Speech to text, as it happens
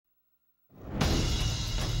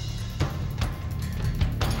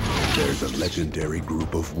There's a legendary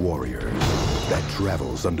group of warriors that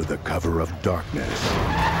travels under the cover of darkness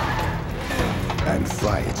and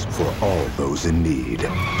fights for all those in need.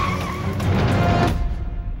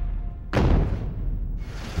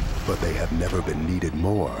 But they have never been needed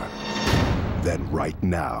more than right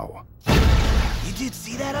now. You did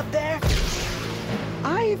see that up there?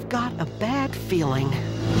 I've got a bad feeling.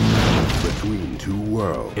 Between two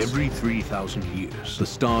worlds. Every 3,000 years, the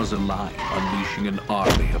stars align, unleashing an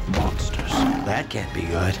army of monsters. That can't be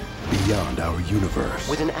good. Beyond our universe.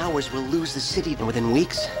 Within hours, we'll lose the city, and within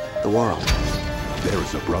weeks, the world. There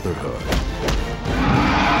is a brotherhood.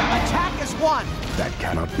 Attack is one! That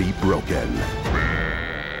cannot be broken.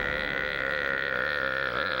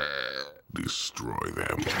 Destroy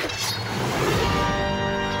them.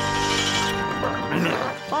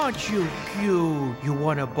 Aren't you cute? You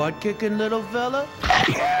want a butt-kicking little fella?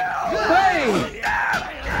 Hey!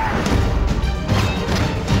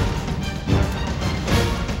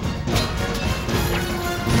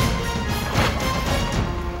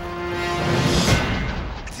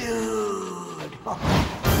 Dude!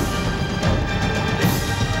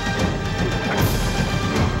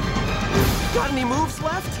 Got any moves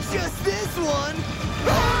left? Just this one!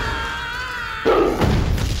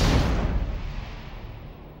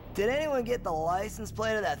 Did anyone get the license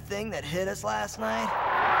plate of that thing that hit us last night?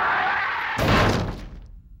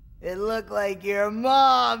 It looked like your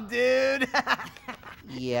mom, dude!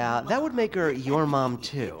 Yeah, that would make her your mom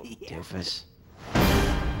too, doofus.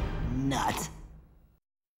 Nut.